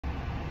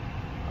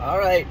All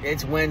right,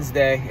 it's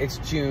Wednesday, it's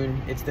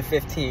June, it's the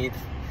 15th.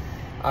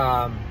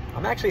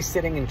 I'm actually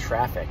sitting in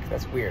traffic.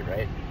 That's weird,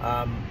 right?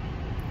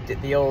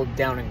 The old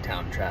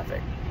Downingtown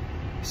traffic.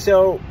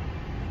 So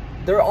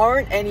there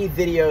aren't any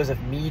videos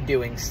of me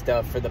doing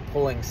stuff for the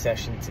pulling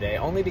session today,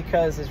 only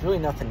because there's really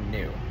nothing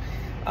new.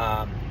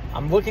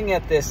 I'm looking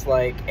at this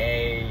like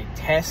a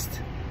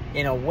test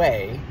in a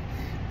way,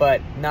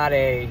 but not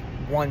a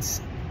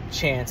once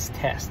chance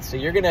test. So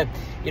you're gonna,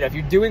 if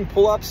you're doing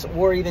pull-ups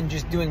or even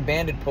just doing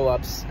banded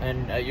pull-ups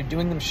and you're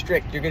doing them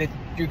strict, you're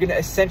gonna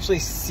essentially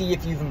see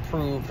if you've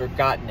improved or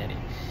gotten any.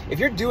 If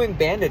you're doing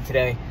banded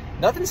today,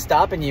 nothing's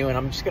stopping you, and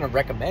I'm just gonna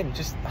recommend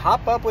just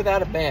hop up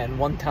without a band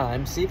one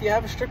time, see if you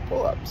have a strict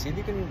pull-up, see if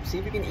you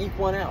can eke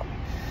one out,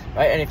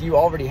 right? And if you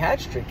already had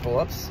strict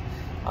pull-ups,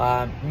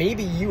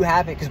 maybe you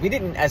haven't, because we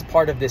didn't, as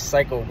part of this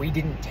cycle, we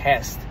didn't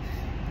test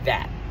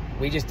that.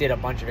 We just did a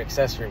bunch of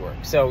accessory work.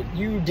 So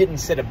you didn't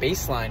set a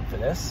baseline for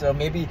this. So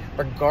maybe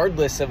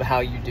regardless of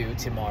how you do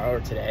tomorrow or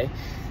today,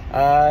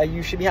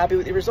 you should be happy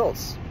with the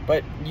results.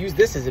 But use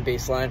this as a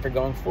baseline for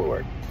going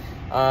forward.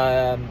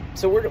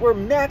 So we're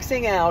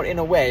maxing out in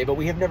a way, but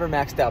we have never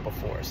maxed out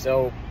before.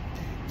 So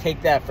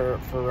take that for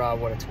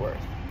what it's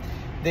worth.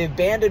 The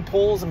banded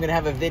pulls, I'm going to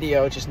have a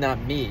video, just not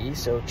me.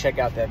 So check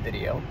out that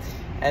video.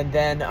 And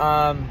then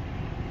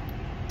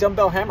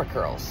dumbbell hammer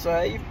curls.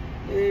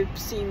 You've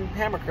seen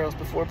hammer curls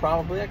before,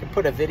 probably. I could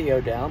put a video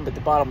down, but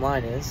the bottom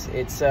line is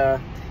it's a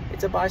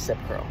bicep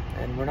curl,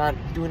 and we're not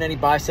doing any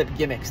bicep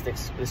gimmicks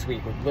this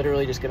week. We're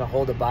literally just going to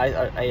hold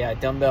a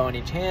dumbbell in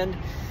each hand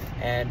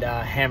and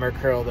hammer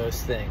curl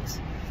those things,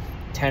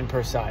 10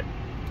 per side.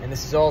 And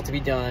this is all to be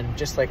done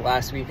just like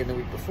last week and the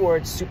week before.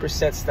 It's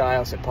superset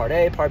style, so part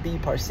A, part B,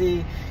 part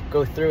C.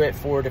 Go through it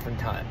 4 different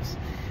times.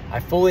 I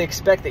fully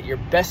expect that your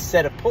best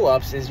set of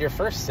pull-ups is your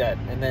first set,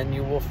 and then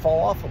you will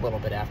fall off a little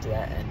bit after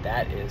that, and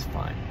that is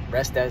fine.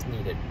 Rest as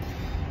needed.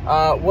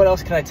 What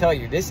else can I tell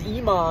you? This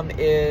EMOM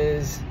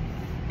is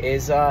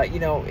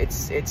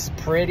it's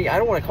pretty, I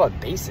don't want to call it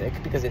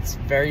basic, because it's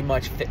very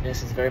much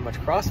fitness, it's very much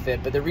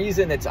CrossFit, but the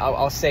reason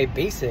I'll say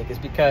basic is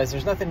because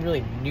there's nothing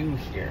really new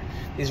here.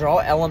 These are all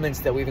elements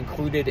that we've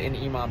included in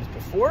EMOMs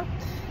before,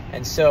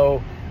 and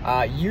so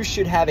you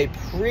should have a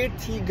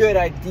pretty good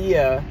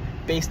idea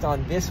based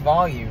on this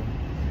volume,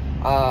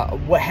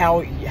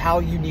 how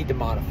you need to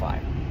modify.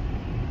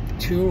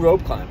 2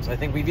 rope climbs. I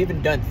think we've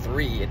even done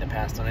 3 in the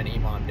past on an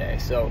EMOM day.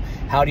 So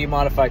how do you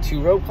modify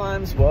 2 rope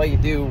climbs? Well, you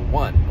do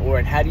 1.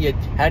 And how do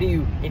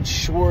you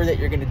ensure that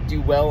you're going to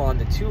do well on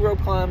the 2 rope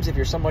climbs? If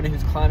you're someone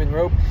who's climbing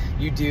rope,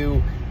 you do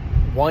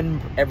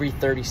 1 every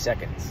 30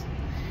 seconds.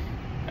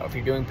 Now, if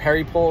you're doing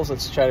peri pulls,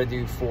 let's try to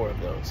do 4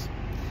 of those.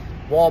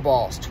 Wall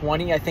balls,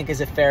 20 I think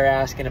is a fair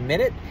ask in a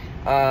minute.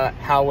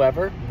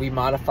 However, we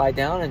modify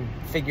down and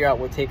figure out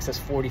what takes us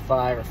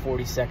 45 or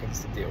 40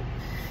 seconds to do.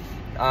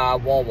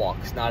 Wall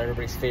walks, not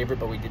everybody's favorite,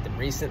 but we did them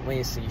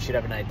recently, so you should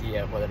have an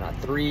idea of whether or not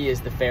 3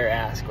 is the fair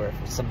ask or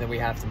if it's something we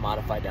have to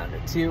modify down to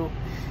 2.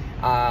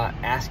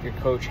 Ask your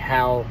coach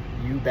how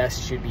you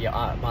best should be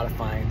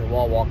modifying the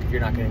wall walk if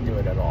you're not going to do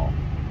it at all.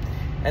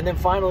 And then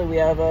finally, we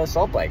have a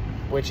salt bike,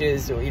 which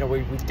is,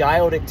 we've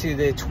dialed it to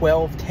the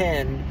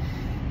 12-10,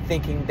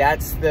 thinking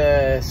that's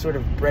the sort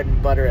of bread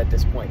and butter at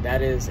this point.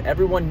 That is,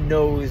 everyone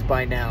knows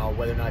by now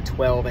whether or not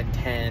 12 and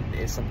 10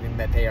 is something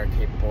that they are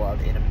capable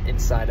of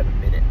inside of a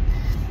minute.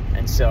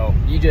 And so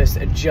you just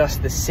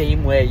adjust the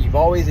same way you've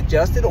always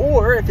adjusted,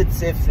 or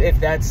if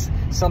that's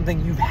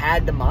something you've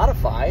had to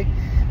modify,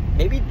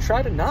 maybe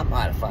try to not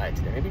modify it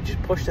today. Maybe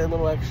just push it a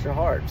little extra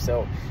hard.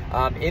 So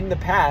in the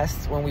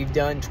past, when we've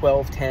done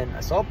 12-10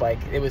 assault bike,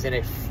 it was in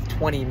a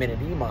 20-minute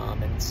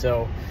EMOM, and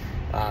so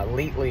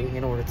lately,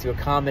 in order to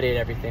accommodate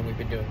everything, we've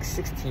been doing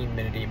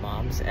 16-minute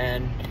EMOMs,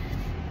 and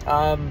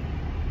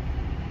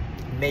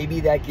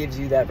maybe that gives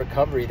you that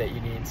recovery that you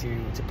need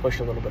to push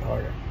a little bit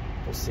harder.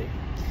 We'll see.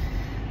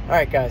 All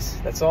right, guys,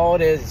 that's all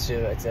it is.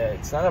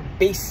 It's not a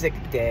basic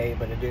day,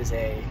 but it is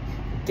a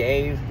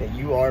day that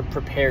you are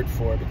prepared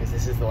for, because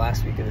this is the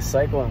last week of the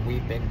cycle, and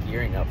we've been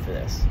gearing up for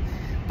this.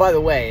 By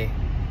the way,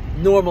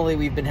 normally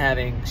we've been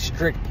having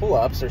strict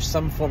pull-ups or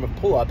some form of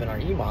pull-up in our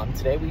EMOM.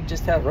 Today we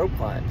just have rope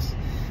climbs,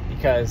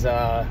 because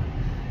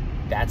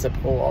that's a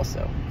pull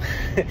also.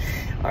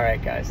 All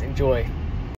right, guys, enjoy.